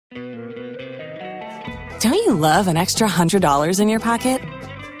Don't you love an extra $100 in your pocket?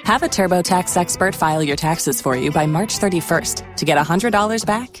 Have a TurboTax expert file your taxes for you by March 31st to get $100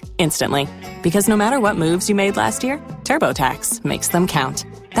 back instantly. Because no matter what moves you made last year, TurboTax makes them count.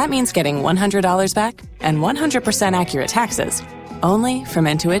 That means getting $100 back and 100% accurate taxes, only from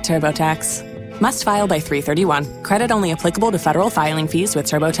Intuit TurboTax. Must file by 3/31. Credit only applicable to federal filing fees with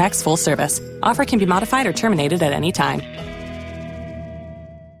TurboTax full service. Offer can be modified or terminated at any time.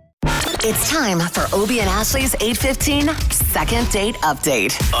 It's time for Obie and Ashley's 8:15 second date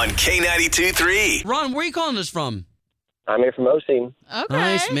update on K92.3. Ron, where are you calling us from? I'm here from OC. Okay.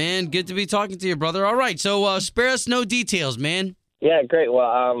 Nice, man. Good to be talking to you, brother. All right, so spare us no details, man. Yeah, great.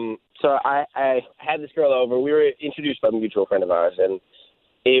 Well, so I had this girl over. We were introduced by a mutual friend of ours, and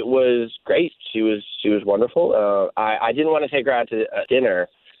it was great. She was wonderful. I didn't want to take her out to dinner,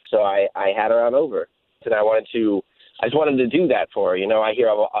 so I had her on over, and I just wanted to do that for her. You know, I hear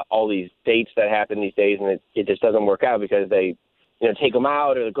all these dates that happen these days, and it just doesn't work out because they, take them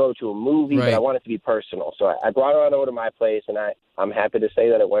out or go to a movie. Right. But I want it to be personal, so I brought her on over to my place, and I'm happy to say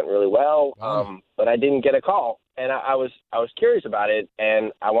that it went really well. But I didn't get a call. And I was curious about it,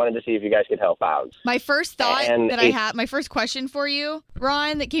 and I wanted to see if you guys could help out. My first thought my first question for you,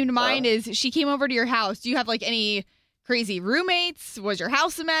 Ron, that came to mind is she came over to your house. Do you have like any crazy roommates? Was your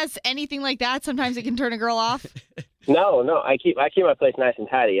house a mess? Anything like that? Sometimes it can turn a girl off. No, I keep my place nice and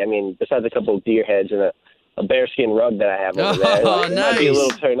tidy. I mean, besides a couple of deer heads and a bearskin rug that I have over there. Oh, nice. It might be a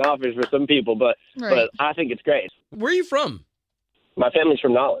little turn-offers for some people, but I think it's great. Where are you from? My family's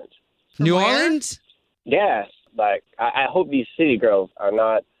from New Orleans. New Orleans? Yeah. Like, I hope these city girls are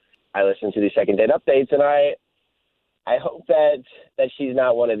not. I listen to these second date updates, and I hope that she's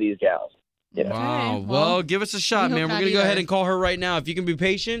not one of these gals. You know? Wow. Well, give us a shot, man. We're going to go ahead and call her right now. If you can be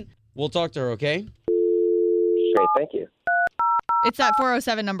patient, we'll talk to her, okay? Great, thank you. It's that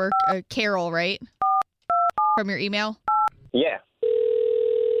 407 number, Carol, right? From your email? Yeah.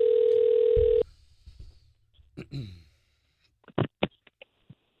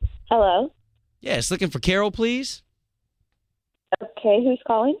 Hello? Yes, looking for Carol, please. Okay, who's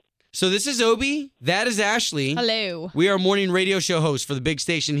calling? So this is Obie. That is Ashley. Hello. We are morning radio show hosts for the big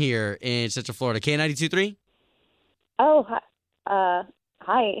station here in Central Florida, K92.3. Oh,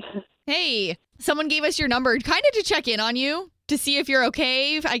 hi. Hey, someone gave us your number kind of to check in on you, to see if you're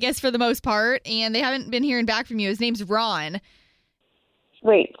okay, I guess for the most part, and they haven't been hearing back from you. His name's Ron.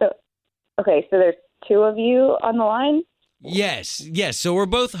 Wait, so there's two of you on the line? Yes. So we're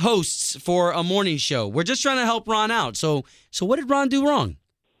both hosts for a morning show. We're just trying to help Ron out. So what did Ron do wrong?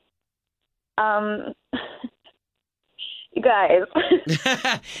 You guys.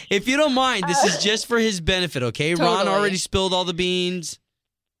 If you don't mind, this is just for his benefit, okay? Totally. Ron already spilled all the beans.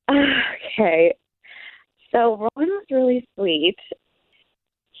 Okay. So Ron was really sweet.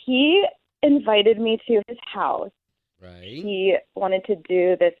 He invited me to his house. Right. He wanted to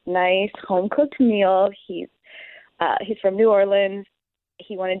do this nice home-cooked meal. He's from New Orleans.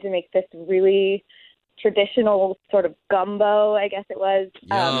 He wanted to make this really traditional sort of gumbo, I guess it was.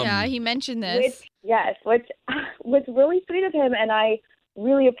 Yeah, he mentioned this. Which was really sweet of him, and I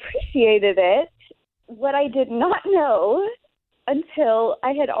really appreciated it. What I did not know until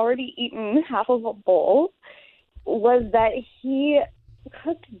I had already eaten half of a bowl was that he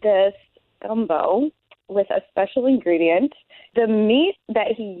cooked this gumbo with a special ingredient. The meat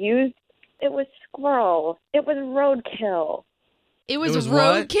that he used, it was squirrel. It was roadkill. It was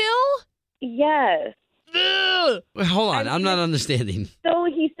what? roadkill? Yes. Ugh. Wait, hold on. I'm not understanding. So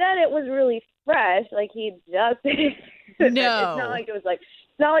he said it was really fresh, like he just No. It's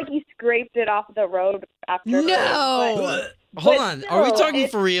not like he scraped it off the road after. No. Hold on. still, Are we talking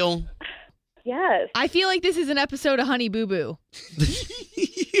for real? Yes. I feel like this is an episode of Honey Boo Boo.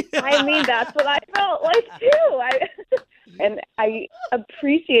 I mean, that's what I felt like too. And I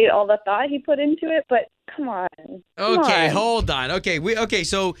appreciate all the thought he put into it, but come on. Okay, hold on. Okay,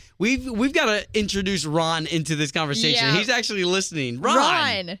 so we've got to introduce Ron into this conversation. Yeah. He's actually listening.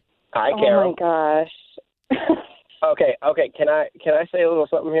 Ron. Hi, Carol. Oh my gosh. Okay. Can I say a little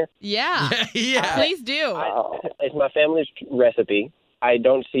something here? Yeah. Yeah. Please do. It's my family's recipe. I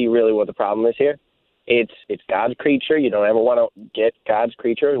don't see really what the problem is here. It's God's creature. You don't ever want to get God's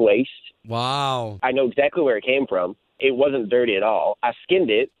creature waste. Wow. I know exactly where it came from. It wasn't dirty at all. I skinned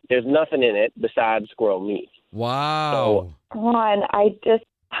it. There's nothing in it besides squirrel meat. Wow. Ron,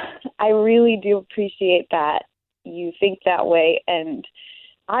 I really do appreciate that you think that way. And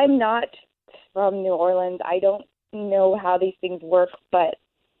I'm not from New Orleans. I don't know how these things work. But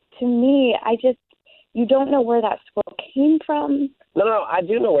to me, you don't know where that squirrel came from. No, I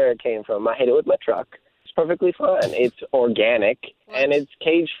do know where it came from. I hit it with my truck. perfectly fine. It's organic and it's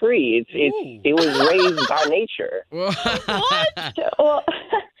cage free. It was raised by nature. What?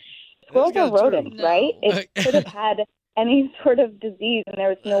 Well, squirrels are That's rodents, true. right? No. It could have had any sort of disease, and there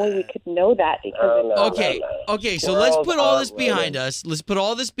was no way we could know that because Okay, so Squirrels let's put all this are behind us. Let's put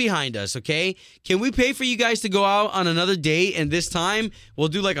all this behind us, okay? Can we pay for you guys to go out on another date, and this time we'll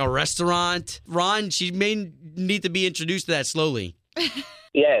do like a restaurant? Ron, she may need to be introduced to that slowly.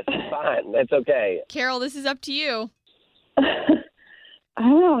 Yes, fine. That's okay. Carol, this is up to you. I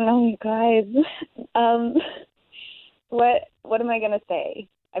don't know, you guys. What am I gonna say?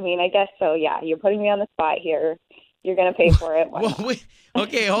 I mean, I guess so. Yeah, you're putting me on the spot here. You're gonna pay for it. Why Well, not?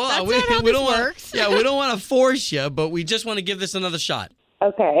 okay, hold on. That's not how this don't want. works. Yeah, we don't want to force you, but we just want to give this another shot.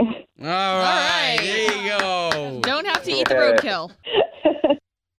 Okay. All right, right. there you go. Don't have to eat the roadkill.